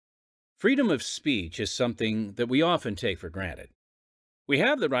Freedom of speech is something that we often take for granted. We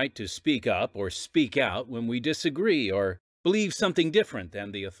have the right to speak up or speak out when we disagree or believe something different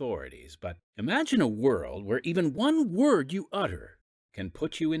than the authorities. But imagine a world where even one word you utter can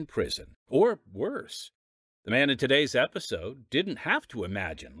put you in prison, or worse. The man in today's episode didn't have to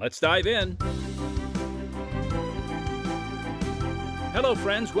imagine. Let's dive in. Hello,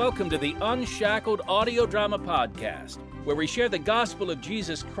 friends. Welcome to the Unshackled Audio Drama Podcast, where we share the gospel of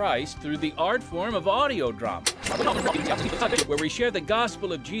Jesus Christ through the art form of audio drama.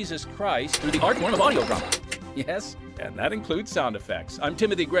 Yes, and that includes sound effects. I'm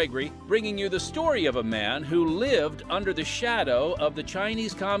Timothy Gregory, bringing you the story of a man who lived under the shadow of the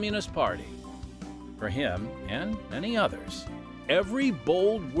Chinese Communist Party. For him, and many others, every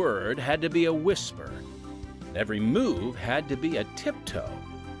bold word had to be a whisper, and every move had to be a tiptoe.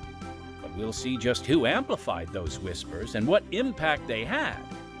 But we'll see just who amplified those whispers and what impact they had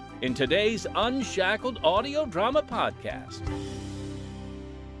in today's Unshackled Audio Drama Podcast.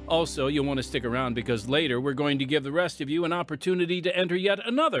 Also, you'll want to stick around because later we're going to give the rest of you an opportunity to enter yet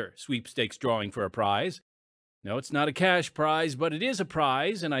another sweepstakes drawing for a prize. No, it's not a cash prize, but it is a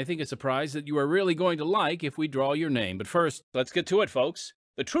prize, and I think it's a prize that you are really going to like if we draw your name. But first, let's get to it, folks.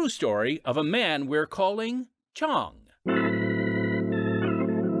 The true story of a man we're calling Chang.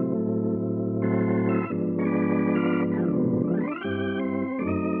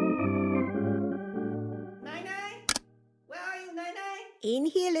 In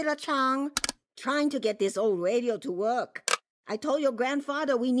here, little Chang. Trying to get this old radio to work. I told your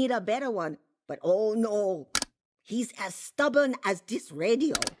grandfather we need a better one, but oh no, he's as stubborn as this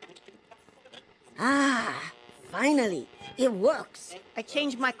radio. Finally, it works. I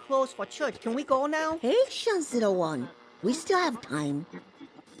changed my clothes for church. Can we go now? Patience, little one. We still have time.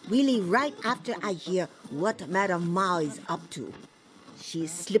 We leave right after I hear what Madame Mao is up to.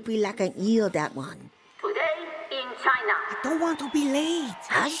 She's slippery like an eel, that one. Today in China. I don't want to be late.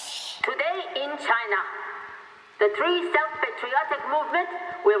 Hush! Today in China, the Three Self-Patriotic Movement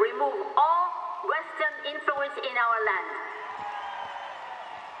will remove all Western influence in our land.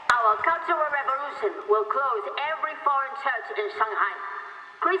 Our Cultural Revolution will close every foreign church in Shanghai.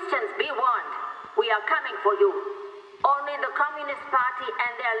 Christians, be warned. We are coming for you. Only the Communist Party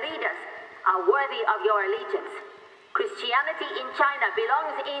and their leaders are worthy of your allegiance. Christianity in China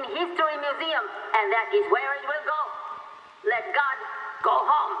belongs in History Museum, and that is where it will go. Let God go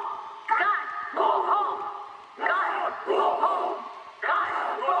home. God, go home. God, go home. God,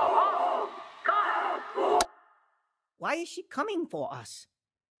 go home. God, go. Why is she coming for us?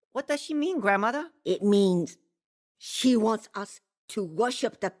 What does she mean, Grandmother? It means she wants us to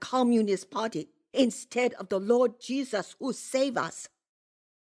worship the Communist Party instead of the Lord Jesus who saved us.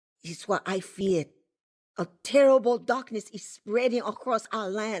 It's what I feared. A terrible darkness is spreading across our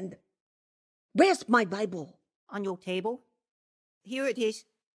land. Where's my Bible? On your table? Here it is.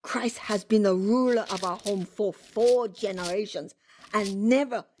 Christ has been the ruler of our home for 4 generations, and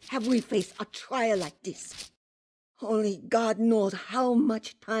never have we faced a trial like this. Only God knows how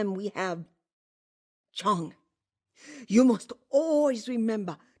much time we have. Chang, you must always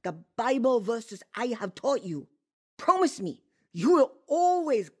remember the Bible verses I have taught you. Promise me, you will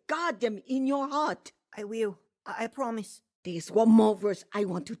always guard them in your heart. I will. I promise. There's one more verse I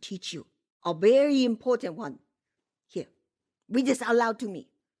want to teach you. A very important one. Here, read this out loud to me.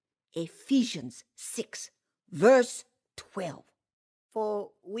 Ephesians 6, verse 12.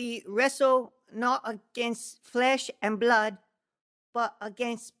 For we wrestle not against flesh and blood, but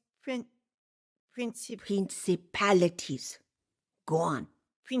against Principalities. Go on.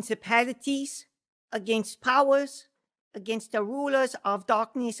 Principalities, against powers, against the rulers of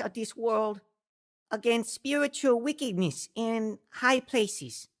darkness of this world, against spiritual wickedness in high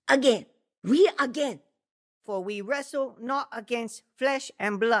places. Again. Read again. For we wrestle not against flesh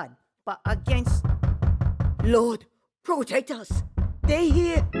and blood, but against... Lord, protect us. They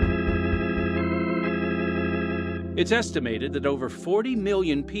hear. It's estimated that over 40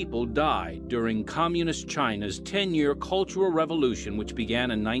 million people died during Communist China's 10-year Cultural Revolution, which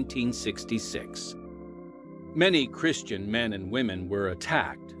began in 1966. Many Christian men and women were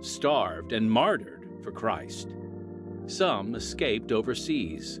attacked, starved, and martyred for Christ. Some escaped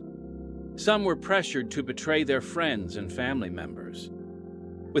overseas. Some were pressured to betray their friends and family members.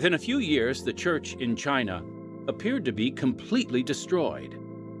 Within a few years, the church in China appeared to be completely destroyed.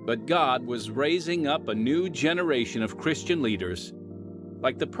 But God was raising up a new generation of Christian leaders,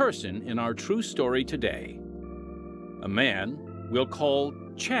 like the person in our true story today. A man we'll call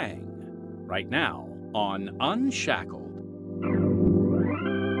Chang, right now on Unshackled.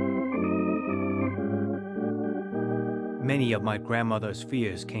 Many of my grandmother's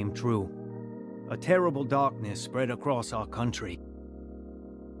fears came true. A terrible darkness spread across our country.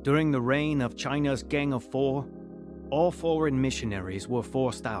 During the reign of China's Gang of Four, all foreign missionaries were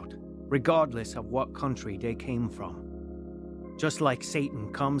forced out, regardless of what country they came from. Just like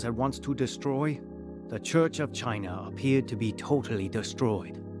Satan comes and wants to destroy, the Church of China appeared to be totally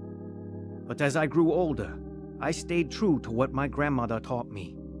destroyed. But as I grew older, I stayed true to what my grandmother taught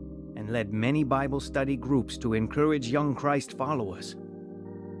me, and led many Bible study groups to encourage young Christ followers.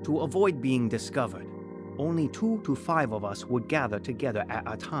 To avoid being discovered, only 2 to 5 of us would gather together at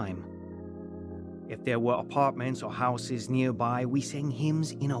a time. If there were apartments or houses nearby, we sang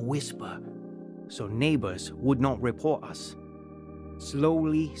hymns in a whisper, so neighbors would not report us.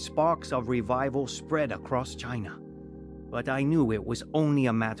 Slowly, sparks of revival spread across China, but I knew it was only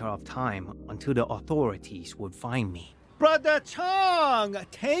a matter of time until the authorities would find me. Brother Chang,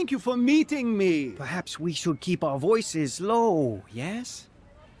 thank you for meeting me. Perhaps we should keep our voices low, yes?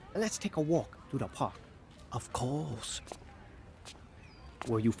 Let's take a walk to the park. Of course.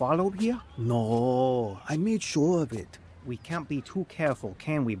 Were you followed here? No, I made sure of it. We can't be too careful,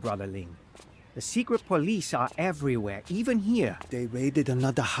 can we, Brother Ling? The secret police are everywhere, even here. They raided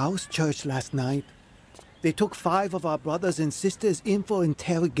another house church last night. They took 5 of our brothers and sisters in for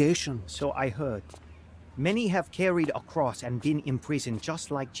interrogation. So I heard. Many have carried a cross and been imprisoned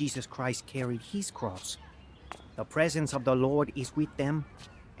just like Jesus Christ carried his cross. The presence of the Lord is with them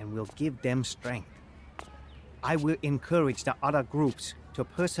and will give them strength. I will encourage the other groups to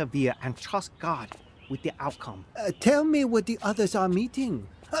persevere and trust God with the outcome. Tell me where the others are meeting,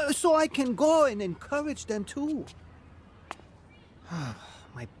 so I can go and encourage them too.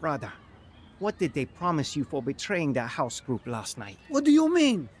 My brother, what did they promise you for betraying their house group last night? What do you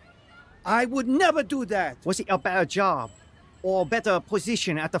mean? I would never do that. Was it a better job or a better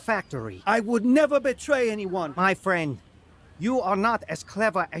position at the factory? I would never betray anyone. My friend, you are not as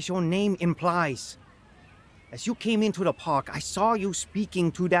clever as your name implies. As you came into the park, I saw you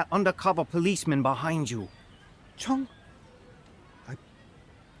speaking to that undercover policeman behind you. Chang,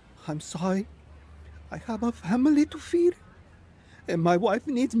 I'm sorry. I have a family to feed, and my wife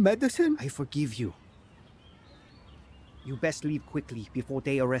needs medicine. I forgive you. You best leave quickly before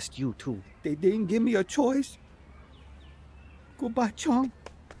they arrest you too. They didn't give me a choice. Goodbye, Chang.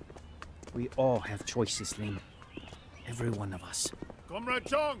 We all have choices, Ling. Every one of us. Comrade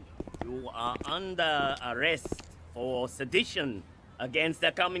Chang, you are under arrest for sedition against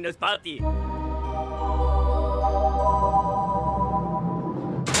the Communist Party.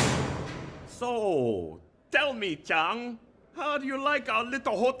 So, tell me, Chang, how do you like our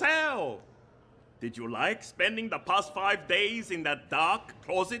little hotel? Did you like spending the past 5 days in that dark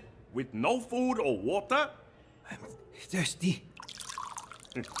closet with no food or water? I'm thirsty.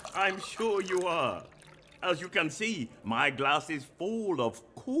 I'm sure you are. As you can see, my glass is full of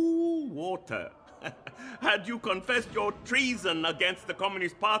cool water. Had you confessed your treason against the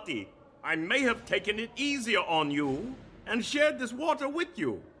Communist Party, I may have taken it easier on you and shared this water with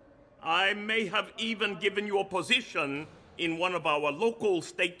you. I may have even given you a position in one of our local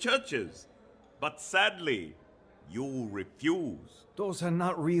state churches. But sadly, you refuse. Those are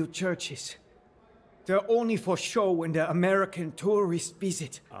not real churches. They're only for show when the American tourists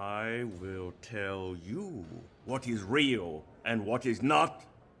visit. I will tell you what is real and what is not.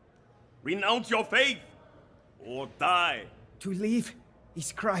 Renounce your faith or die. To live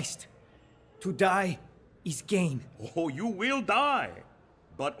is Christ. To die is gain. Oh, you will die,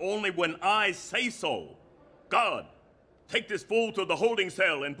 but only when I say so. God, take this fool to the holding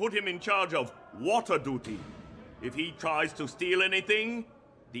cell and put him in charge of water duty. If he tries to steal anything,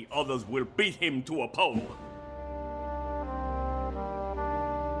 the others will beat him to a pulp.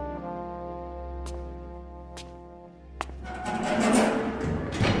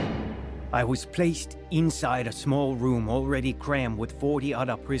 I was placed inside a small room already crammed with 40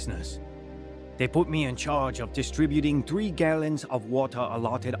 other prisoners. They put me in charge of distributing 3 gallons of water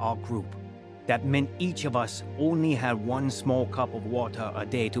allotted our group. That meant each of us only had 1 small cup of water a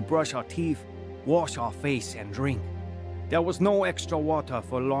day to brush our teeth, wash our face, and drink. There was no extra water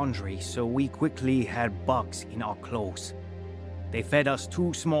for laundry, so we quickly had bugs in our clothes. They fed us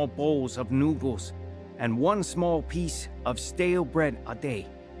 2 small bowls of noodles and 1 small piece of stale bread a day.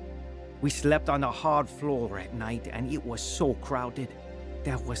 We slept on a hard floor at night, and it was so crowded.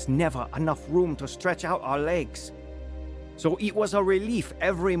 There was never enough room to stretch out our legs. So it was a relief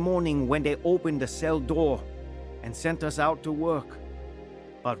every morning when they opened the cell door and sent us out to work.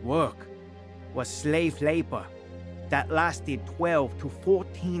 But work was slave labor that lasted 12 to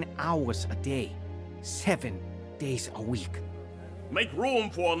 14 hours a day, 7 days a week. Make room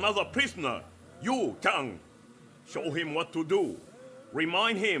for another prisoner. You, Chang. Show him what to do.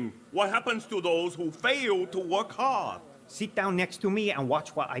 Remind him what happens to those who fail to work hard. Sit down next to me and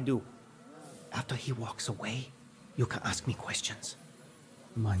watch what I do. After he walks away, you can ask me questions.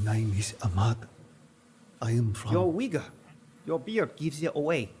 My name is Ahmad. I am from... You're Uyghur. Your beard gives it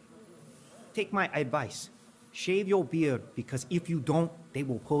away. Take my advice. Shave your beard, because if you don't, they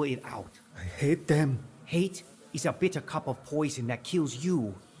will pull it out. I hate them. Hate is a bitter cup of poison that kills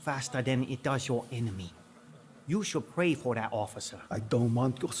you faster than it does your enemy. You should pray for that officer. I don't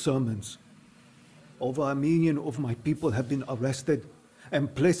want your sermons. Over 1 million of my people have been arrested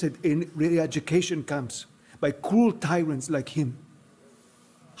and placed in re-education camps by cruel tyrants like him.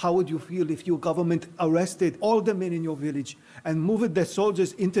 How would you feel if your government arrested all the men in your village and moved their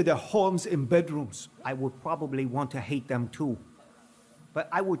soldiers into their homes and bedrooms? I would probably want to hate them too. But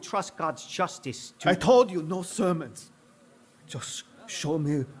I would trust God's justice to... I told you, no sermons. Just show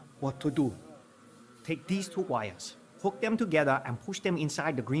me what to do. Take these 2 wires, hook them together and push them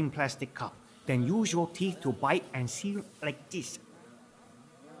inside the green plastic cup. Then use your teeth to bite and seal like this.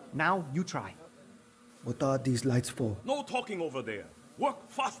 Now you try. What are these lights for? No talking over there.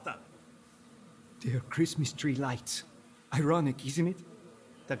 Work faster. They're Christmas tree lights. Ironic, isn't it?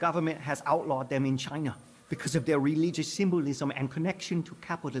 The government has outlawed them in China because of their religious symbolism and connection to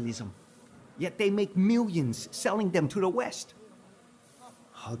capitalism. Yet they make millions selling them to the West.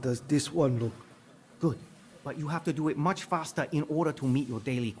 How does this one look? Good, but you have to do it much faster in order to meet your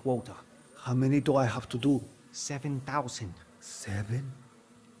daily quota. How many do I have to do? 7,000. 7?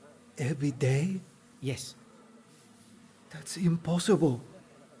 Every day? Yes. That's impossible.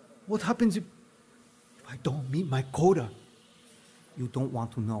 What happens if I don't meet my quota? You don't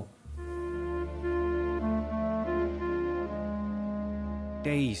want to know.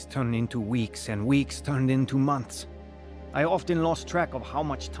 Days turned into weeks, and weeks turned into months. I often lost track of how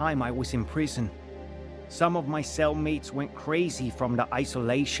much time I was in prison. Some of my cellmates went crazy from the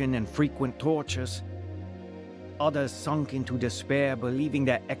isolation and frequent tortures. Others sunk into despair, believing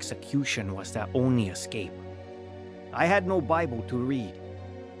that execution was their only escape. I had no Bible to read,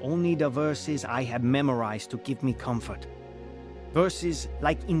 only the verses I had memorized to give me comfort. Verses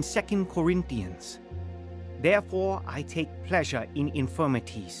like in 2 Corinthians. Therefore I take pleasure in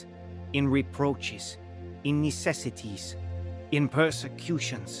infirmities, in reproaches, in necessities, in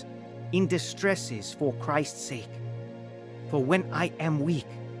persecutions, in distresses for Christ's sake. For when I am weak,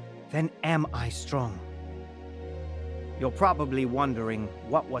 then am I strong. You're probably wondering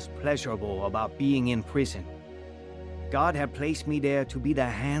what was pleasurable about being in prison. God had placed me there to be the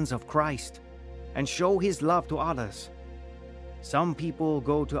hands of Christ and show his love to others. Some people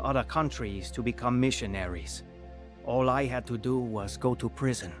go to other countries to become missionaries. All I had to do was go to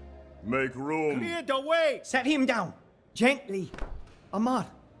prison. Make room. Clear the way! Set him down! Gently! Ahmad,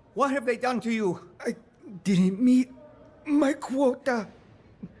 what have they done to you? I didn't meet my quota.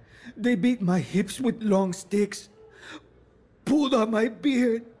 They beat my hips with long sticks, pulled on my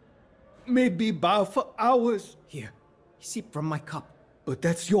beard, made me bow for hours. Here, sip from my cup. But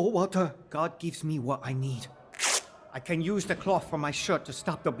that's your water. God gives me what I need. I can use the cloth from my shirt to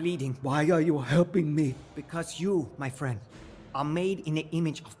stop the bleeding. Why are you helping me? Because you, my friend, are made in the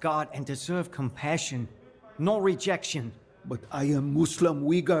image of God and deserve compassion, no rejection. But I am Muslim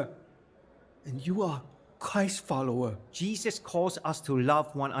Uyghur, and you are Christ follower. Jesus calls us to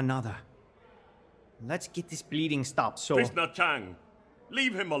love one another. Let's get this bleeding stopped, so... Prisoner Chang,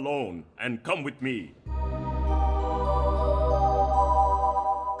 leave him alone and come with me.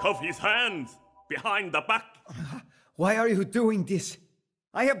 Cuff his hands behind the back. Why are you doing this?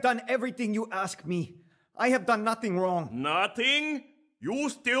 I have done everything you ask me. I have done nothing wrong. Nothing? You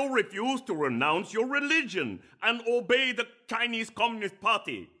still refuse to renounce your religion and obey the Chinese Communist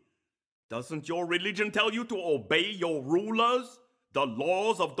Party. Doesn't your religion tell you to obey your rulers? The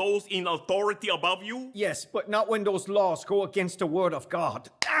laws of those in authority above you? Yes, but not when those laws go against the word of God.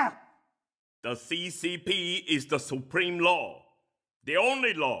 Ah! The CCP is the supreme law. The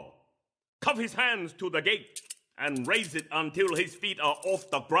only law. Cuff his hands to the gate and raise it until his feet are off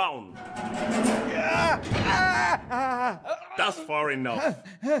the ground. That's far enough.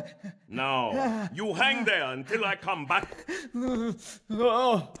 Now, you hang there until I come back.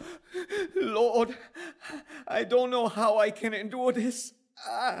 Oh, Lord, I don't know how I can endure this.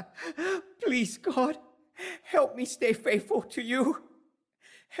 Please, God, help me stay faithful to you.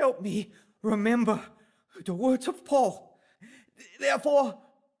 Help me remember the words of Paul. Therefore,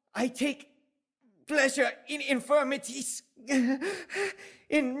 I take pleasure in infirmities,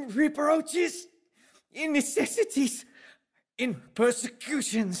 in reproaches, in necessities, in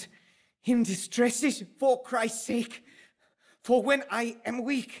persecutions, in distresses for Christ's sake. For when I am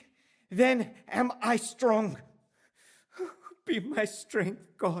weak, then am I strong. be my strength,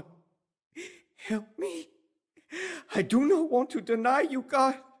 God. Help me. I do not want to deny you,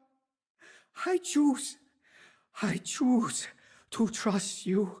 God. I choose to trust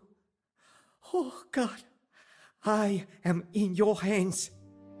you. Oh, God, I am in your hands.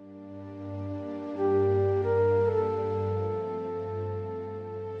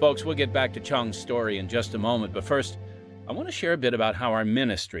 Folks, we'll get back to Chang's story in just a moment, but first, I want to share a bit about how our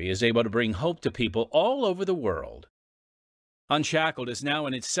ministry is able to bring hope to people all over the world. Unshackled is now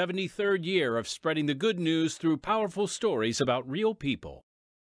in its 73rd year of spreading the good news through powerful stories about real people.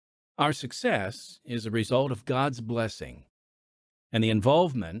 Our success is a result of God's blessing and the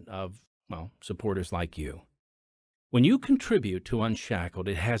involvement of, supporters like you. When you contribute to Unshackled,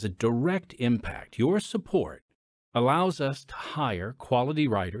 it has a direct impact. Your support allows us to hire quality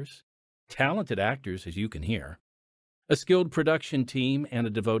writers, talented actors, as you can hear, a skilled production team, and a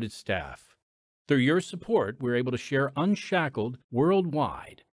devoted staff. Through your support, we're able to share Unshackled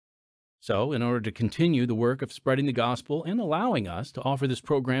worldwide. So, in order to continue the work of spreading the gospel and allowing us to offer this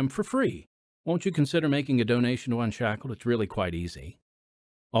program for free, won't you consider making a donation to Unshackled? It's really quite easy.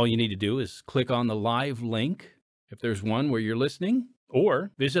 All you need to do is click on the live link, if there's one where you're listening,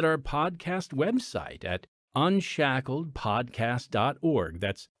 or visit our podcast website at unshackledpodcast.org.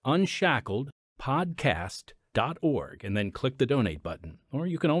 That's unshackledpodcast.org, and then click the donate button. Or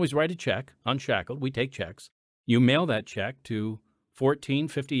you can always write a check, Unshackled. We take checks. You mail that check to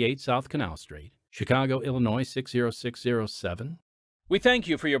 1458 South Canal Street, Chicago, Illinois 60607. We thank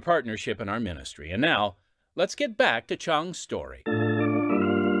you for your partnership in our ministry. And now, let's get back to Chang's story.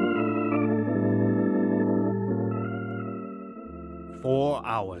 "4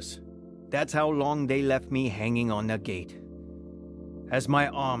 hours. That's how long they left me hanging on the gate. As my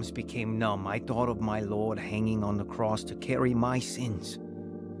arms became numb, I thought of my Lord hanging on the cross to carry my sins.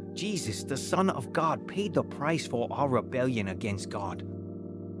 Jesus, the Son of God, paid the price for our rebellion against God.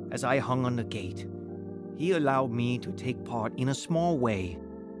 As I hung on the gate, He allowed me to take part in a small way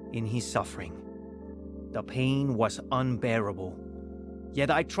in His suffering. The pain was unbearable,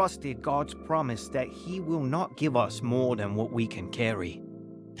 yet I trusted God's promise that He will not give us more than what we can carry.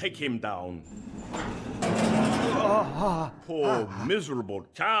 Take him down. Poor, miserable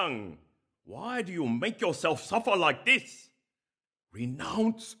Chang. Why do you make yourself suffer like this?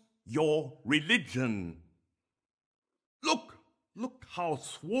 Renounce your religion. Look how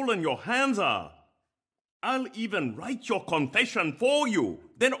swollen your hands are. I'll even write your confession for you.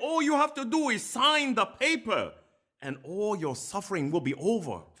 Then all you have to do is sign the paper, and all your suffering will be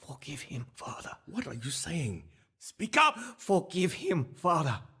over. Forgive him, Father. What are you saying? Speak up! Forgive him,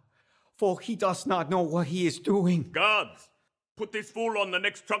 Father, for he does not know what he is doing. Guards, put this fool on the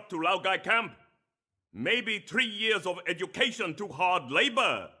next truck to Laogai camp. Maybe 3 years of education to hard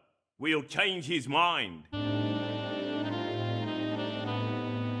labor will change his mind.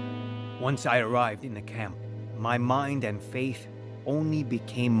 Once I arrived in the camp, my mind and faith only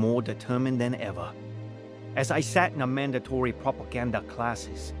became more determined than ever. As I sat in the mandatory propaganda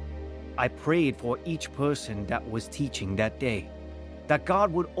classes, I prayed for each person that was teaching that day, that God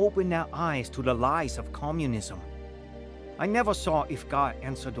would open their eyes to the lies of communism. I never saw if God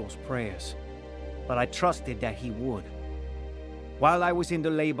answered those prayers, but I trusted that He would. While I was in the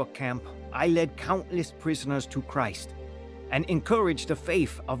labor camp, I led countless prisoners to Christ and encouraged the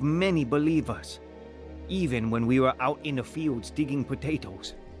faith of many believers, even when we were out in the fields digging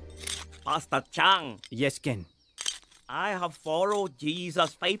potatoes. Pastor Chang, Yes, Ken. I have followed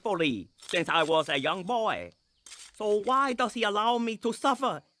Jesus faithfully since I was a young boy. So why does He allow me to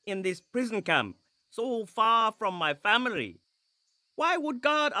suffer in this prison camp, so far from my family? Why would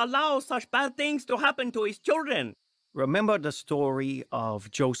God allow such bad things to happen to His children? Remember the story of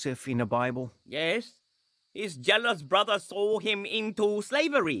Joseph in the Bible? Yes, his jealous brother sold him into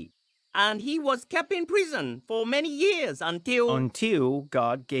slavery, and he was kept in prison for many years Until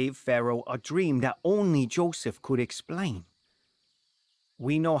God gave Pharaoh a dream that only Joseph could explain.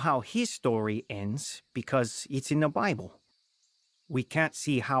 We know how his story ends because it's in the Bible. We can't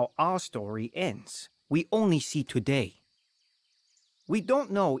see how our story ends. We only see today. We don't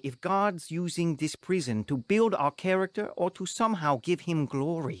know if God's using this prison to build our character or to somehow give Him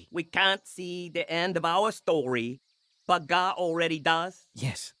glory. We can't see the end of our story, but God already does.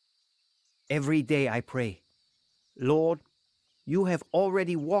 Yes. Every day I pray, Lord, You have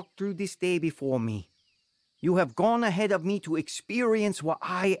already walked through this day before me. You have gone ahead of me to experience what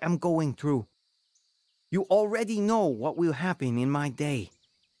I am going through. You already know what will happen in my day,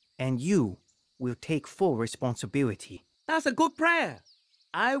 and You will take full responsibility. That's a good prayer.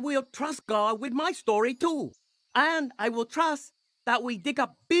 I will trust God with my story too. And I will trust that we dig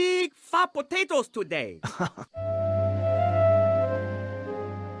up big fat potatoes today.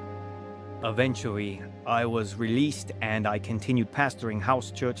 Eventually, I was released and I continued pastoring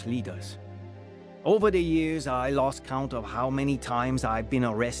house church leaders. Over the years, I lost count of how many times I've been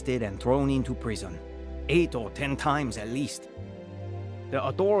arrested and thrown into prison. 8 or 10 times at least. The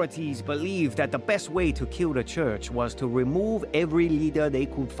authorities believed that the best way to kill the church was to remove every leader they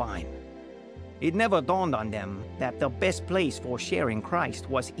could find. It never dawned on them that the best place for sharing Christ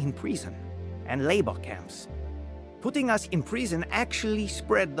was in prison and labor camps. Putting us in prison actually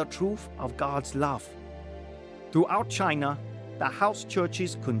spread the truth of God's love. Throughout China, the house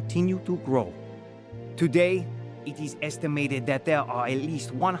churches continue to grow. Today, it is estimated that there are at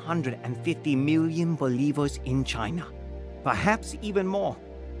least 150 million believers in China, perhaps even more.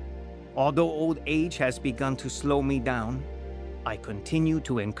 Although old age has begun to slow me down, I continue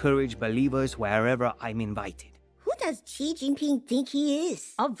to encourage believers wherever I'm invited. Who does Xi Jinping think he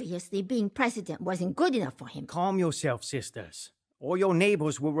is? Obviously, being president wasn't good enough for him. Calm yourself, sisters, or your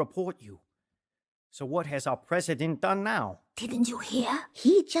neighbors will report you. So what has our president done now? Didn't you hear?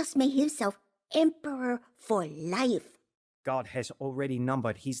 He just made himself emperor for life. God has already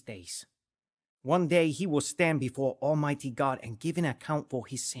numbered his days. One day he will stand before Almighty God and give an account for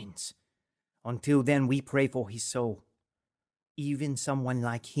his sins. Until then, we pray for his soul. Even someone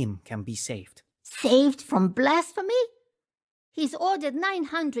like him can be saved. Saved from blasphemy? He's ordered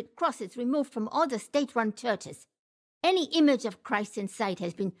 900 crosses removed from all the state-run churches. Any image of Christ in sight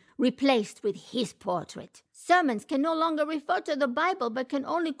has been replaced with his portrait. Sermons can no longer refer to the Bible, but can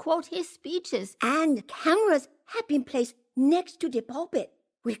only quote his speeches. And cameras have been placed next to the pulpit,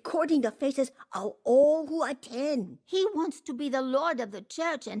 recording the faces of all who attend. He wants to be the Lord of the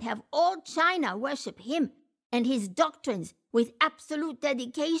church and have all China worship him and his doctrines with absolute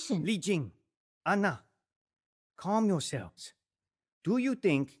dedication. Li Jing, Anna, calm yourselves. Do you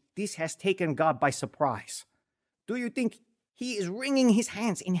think this has taken God by surprise? Do you think he is wringing his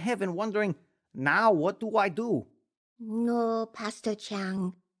hands in heaven wondering, now what do I do? No, Pastor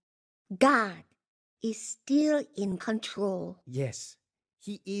Chang. God is still in control. Yes,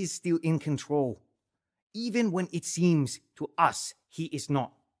 he is still in control. Even when it seems to us he is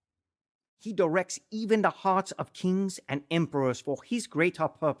not. He directs even the hearts of kings and emperors for his greater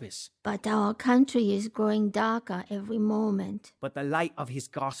purpose. But our country is growing darker every moment. But the light of his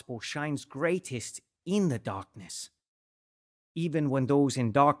gospel shines greatest in the darkness, even when those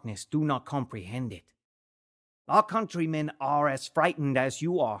in darkness do not comprehend it. Our countrymen are as frightened as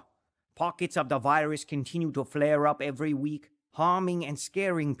you are. Pockets of the virus continue to flare up every week, harming and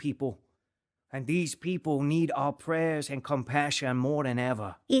scaring people. And these people need our prayers and compassion more than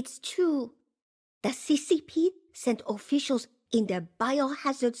ever. It's true. The CCP sent officials in their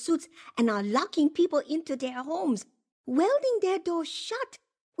biohazard suits and are locking people into their homes, welding their doors shut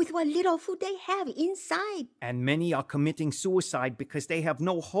with what little food they have inside. And many are committing suicide because they have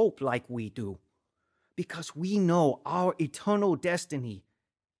no hope like we do. Because we know our eternal destiny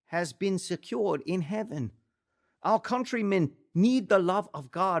has been secured in heaven. Our countrymen need the love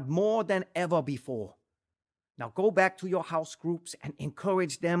of God more than ever before. Now go back to your house groups and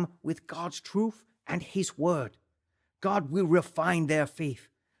encourage them with God's truth and his word. God will refine their faith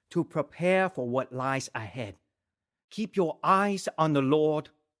to prepare for what lies ahead. Keep your eyes on the Lord,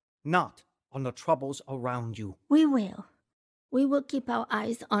 not on the troubles around you. We will. We will keep our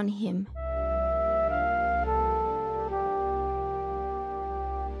eyes on him.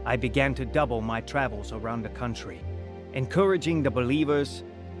 I began to double my travels around the country, encouraging the believers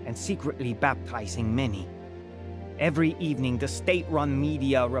and secretly baptizing many. Every evening, the state-run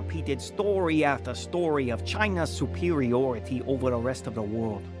media repeated story after story of China's superiority over the rest of the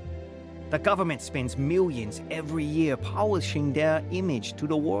world. The government spends millions every year polishing their image to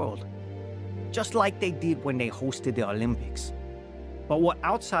the world, just like they did when they hosted the Olympics. But what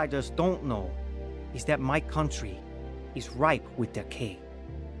outsiders don't know is that my country is ripe with decay.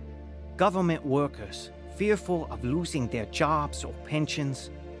 Government workers, fearful of losing their jobs or pensions,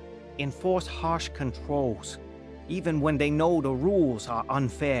 enforce harsh controls, even when they know the rules are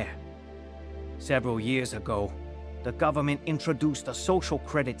unfair. Several years ago, the government introduced a social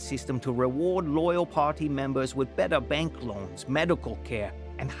credit system to reward loyal party members with better bank loans, medical care,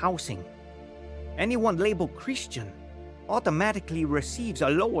 and housing. Anyone labeled Christian automatically receives a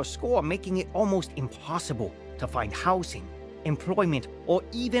lower score, making it almost impossible to find housing, employment, or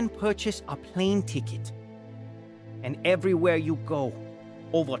even purchase a plane ticket. And everywhere you go,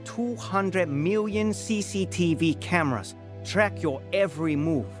 over 200 million CCTV cameras track your every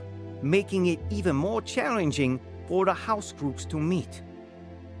move, making it even more challenging for the house groups to meet.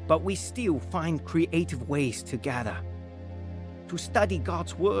 But we still find creative ways to gather, to study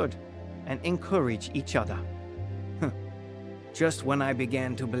God's word and encourage each other. Just when I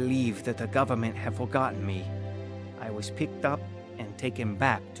began to believe that the government had forgotten me, I was picked up and taken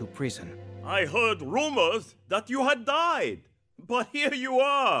back to prison. I heard rumors that you had died, but here you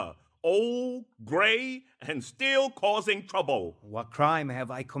are, old, gray, and still causing trouble. What crime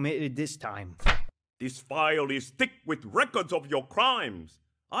have I committed this time? This file is thick with records of your crimes.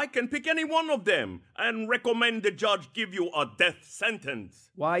 I can pick any one of them and recommend the judge give you a death sentence.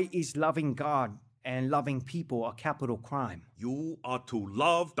 Why is loving God and loving people a capital crime? You are to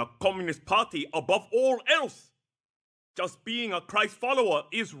love the Communist Party above all else. Just being a Christ follower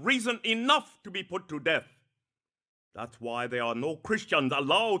is reason enough to be put to death. That's why there are no Christians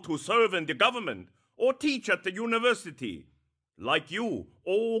allowed to serve in the government or teach at the university. Like you,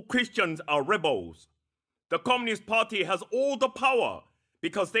 all Christians are rebels. The Communist Party has all the power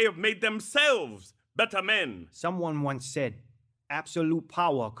because they have made themselves better men. Someone once said, absolute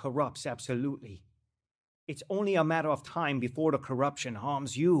power corrupts absolutely. It's only a matter of time before the corruption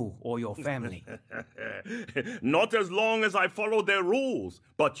harms you or your family. Not as long as I follow their rules.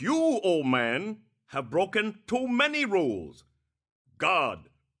 But you, old man, have broken too many rules. God,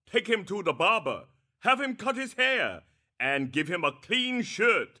 take him to the barber, have him cut his hair, and give him a clean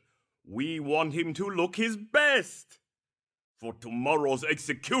shirt. We want him to look his best for tomorrow's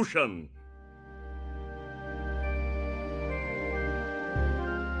execution.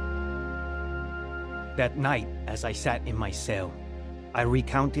 That night, as I sat in my cell, I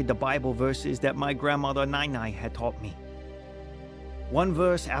recounted the Bible verses that my grandmother Nai had taught me. One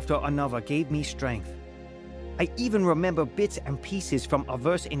verse after another gave me strength. I even remember bits and pieces from a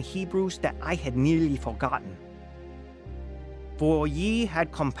verse in Hebrews that I had nearly forgotten. For ye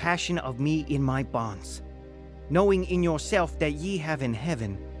had compassion of me in my bonds, knowing in yourself that ye have in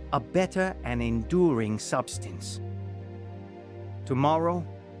heaven a better and enduring substance. Tomorrow,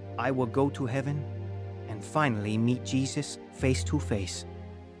 I will go to heaven and finally meet Jesus face to face.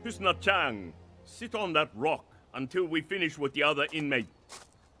 Prisoner Chang, sit on that rock until we finish with the other inmate.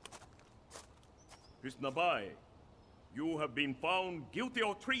 Prisoner Bai, you have been found guilty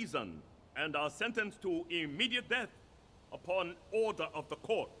of treason and are sentenced to immediate death upon order of the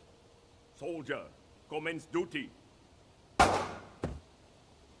court. Soldier, commence duty.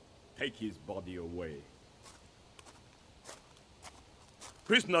 Take his body away.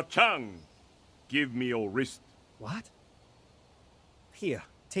 Prisoner Chang, give me your wrist. What? Here,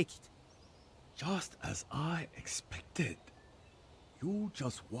 take it. Just as I expected. You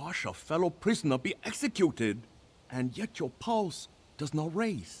just watch a fellow prisoner be executed, and yet your pulse does not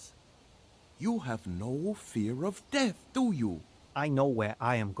race. You have no fear of death, do you? I know where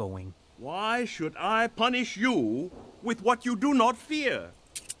I am going. Why should I punish you with what you do not fear?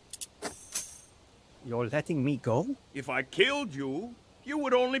 You're letting me go? If I killed you, you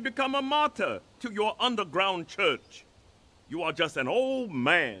would only become a martyr to your underground church. You are just an old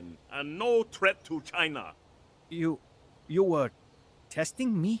man and no threat to China. You were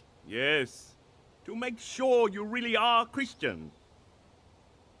testing me? Yes, to make sure you really are Christian.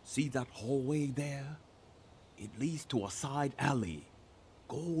 See that hallway there? It leads to a side alley.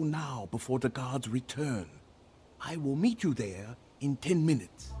 Go now before the guards return. I will meet you there in 10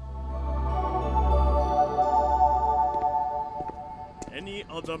 minutes. Any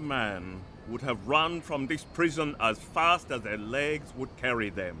other man would have run from this prison as fast as their legs would carry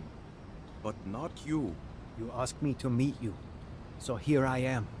them. But not you. You asked me to meet you, so here I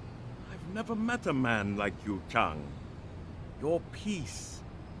am. I've never met a man like you, Chang. Your peace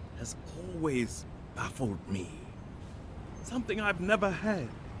has always baffled me. Something I've never had.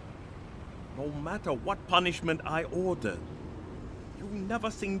 No matter what punishment I ordered, you never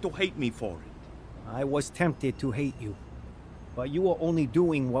seemed to hate me for it. I was tempted to hate you, but you were only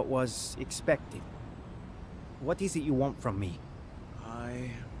doing what was expected. What is it you want from me?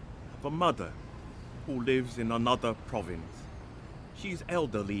 I have a mother who lives in another province. She's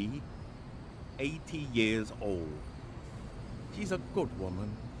elderly, 80 years old. She's a good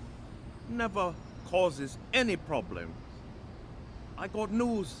woman. Never causes any problems. I got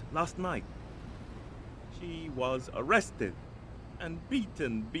news last night. She was arrested and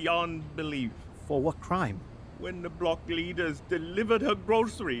beaten beyond belief. For what crime? When the block leaders delivered her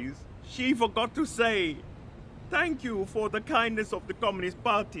groceries, she forgot to say, "Thank you for the kindness of the Communist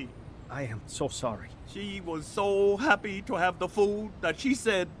Party." I am so sorry. She was so happy to have the food that she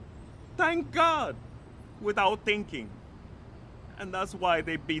said, "Thank God," without thinking. And that's why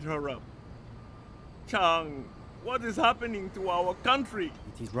they beat her up. Chang, what is happening to our country?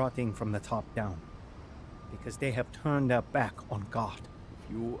 It is rotting from the top down, because they have turned their back on God.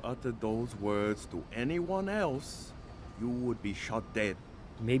 If you uttered those words to anyone else, you would be shot dead.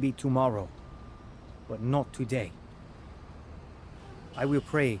 Maybe tomorrow, but not today. I will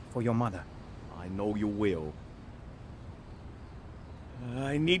pray for your mother. I know you will.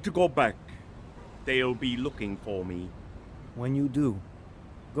 I need to go back. They'll be looking for me. When you do,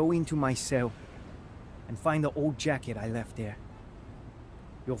 go into my cell and find the old jacket I left there.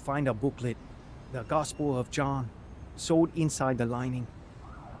 You'll find a booklet, the Gospel of John, sewed inside the lining.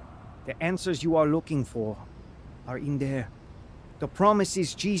 The answers you are looking for are in there. The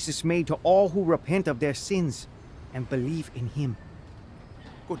promises Jesus made to all who repent of their sins and believe in him.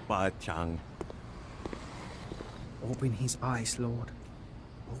 Goodbye, Chang. Open his eyes, Lord.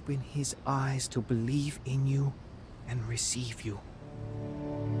 Open his eyes to believe in you and receive you.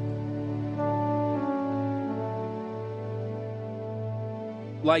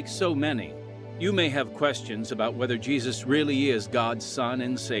 Like so many, you may have questions about whether Jesus really is God's Son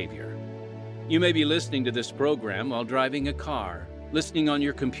and Savior. You may be listening to this program while driving a car, listening on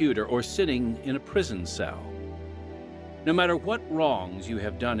your computer, or sitting in a prison cell. No matter what wrongs you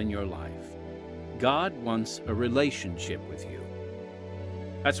have done in your life, God wants a relationship with you.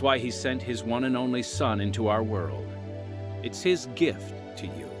 That's why he sent his one and only Son into our world. It's his gift to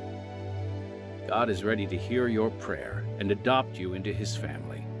you. God is ready to hear your prayer and adopt you into his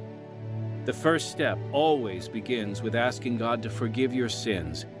family. The first step always begins with asking God to forgive your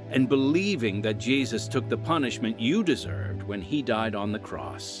sins and believing that Jesus took the punishment you deserved when he died on the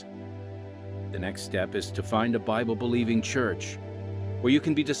cross. The next step is to find a Bible-believing church where you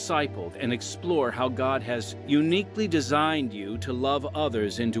can be discipled and explore how God has uniquely designed you to love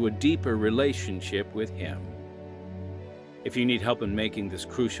others into a deeper relationship with him. If you need help in making this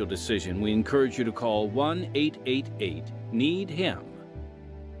crucial decision, we encourage you to call 1-888-NEED-HIM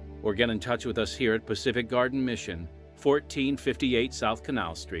or get in touch with us here at Pacific Garden Mission, 1458 South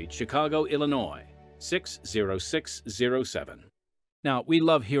Canal Street, Chicago, Illinois, 60607. Now, we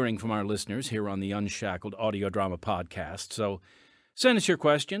love hearing from our listeners here on the Unshackled Audio Drama Podcast, so send us your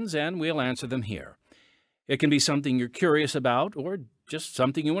questions and we'll answer them here. It can be something you're curious about or just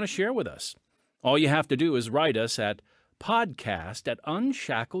something you want to share with us. All you have to do is write us at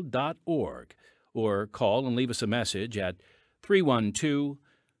podcast@unshackled.org or call and leave us a message at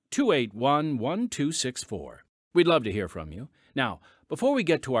 312-281-1264. We'd love to hear from you. Now, before we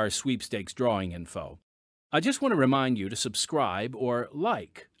get to our sweepstakes drawing info, I just want to remind you to subscribe or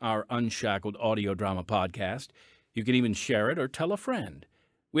like our Unshackled Audio Drama Podcast. You can even share it or tell a friend.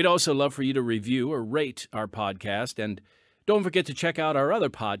 We'd also love for you to review or rate our podcast, and don't forget to check out our other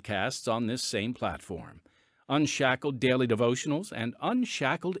podcasts on this same platform, Unshackled Daily Devotionals and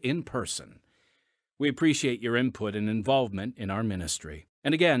Unshackled in Person. We appreciate your input and involvement in our ministry.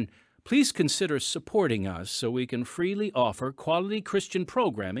 And again, please consider supporting us so we can freely offer quality Christian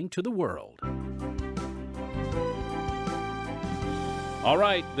programming to the world. All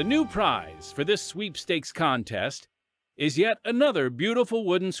right, the new prize for this sweepstakes contest is yet another beautiful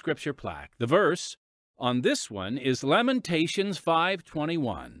wooden scripture plaque. The verse on this one is Lamentations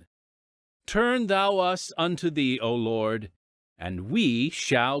 5:21. Turn thou us unto thee, O Lord, and we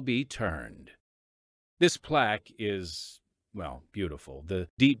shall be turned. This plaque is, well, beautiful. The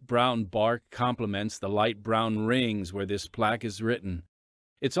deep brown bark complements the light brown rings where this plaque is written.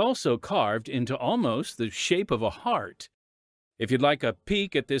 It's also carved into almost the shape of a heart. If you'd like a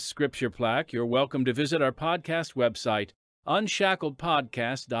peek at this scripture plaque, you're welcome to visit our podcast website,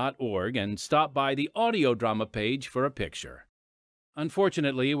 unshackledpodcast.org, and stop by the audio drama page for a picture.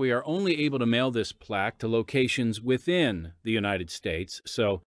 Unfortunately, we are only able to mail this plaque to locations within the United States,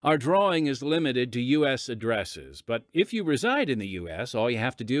 so our drawing is limited to U.S. addresses. But if you reside in the U.S., all you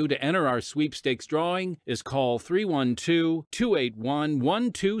have to do to enter our sweepstakes drawing is call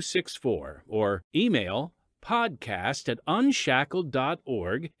 312-281-1264 or email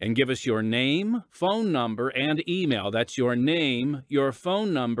podcast@unshackled.org and give us your name, phone number, and email. That's your name, your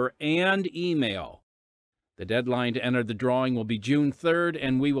phone number, and email. The deadline to enter the drawing will be June 3rd,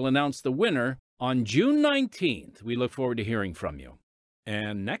 and we will announce the winner on June 19th. We look forward to hearing from you.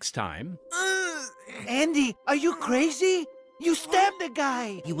 And next time... Andy, are you crazy? You stabbed the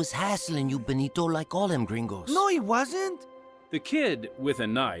guy! He was hassling you, Benito, like all them gringos. No, he wasn't. The kid with a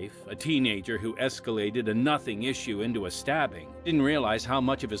knife, a teenager who escalated a nothing issue into a stabbing, didn't realize how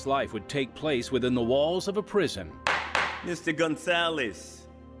much of his life would take place within the walls of a prison. Mr. Gonzalez,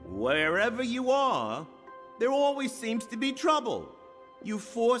 wherever you are, there always seems to be trouble. You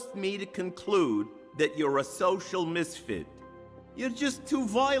forced me to conclude that you're a social misfit. You're just too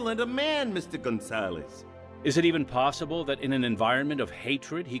violent a man, Mr. Gonzalez. Is it even possible that in an environment of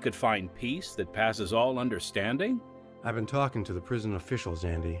hatred he could find peace that passes all understanding? I've been talking to the prison officials,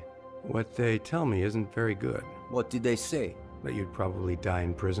 Andy. What they tell me isn't very good. What did they say? That you'd probably die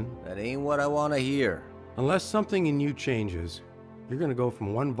in prison. That ain't what I want to hear. Unless something in you changes, You're going to go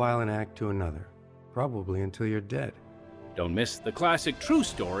from one violent act to another, probably until you're dead. Don't miss the classic true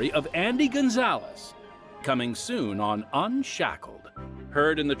story of Andy Gonzalez, coming soon on Unshackled.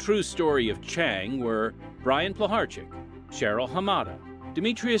 Heard in the true story of Chang were Brian Plaharchik, Cheryl Hamada,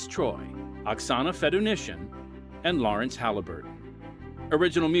 Demetrius Troy, Oksana Fedunishin, and Lawrence Halliburton.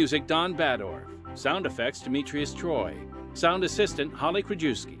 Original music Don Badorf. Sound effects Demetrius Troy. Sound assistant Holly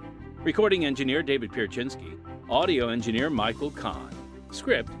Krajewski. Recording engineer David Pierczynski. Audio engineer Michael Kahn.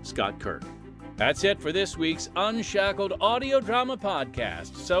 Script Scott Kirk. That's it for this week's Unshackled Audio Drama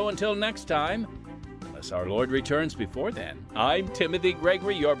Podcast. So until next time, unless our Lord returns before then, I'm Timothy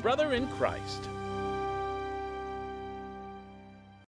Gregory, your brother in Christ.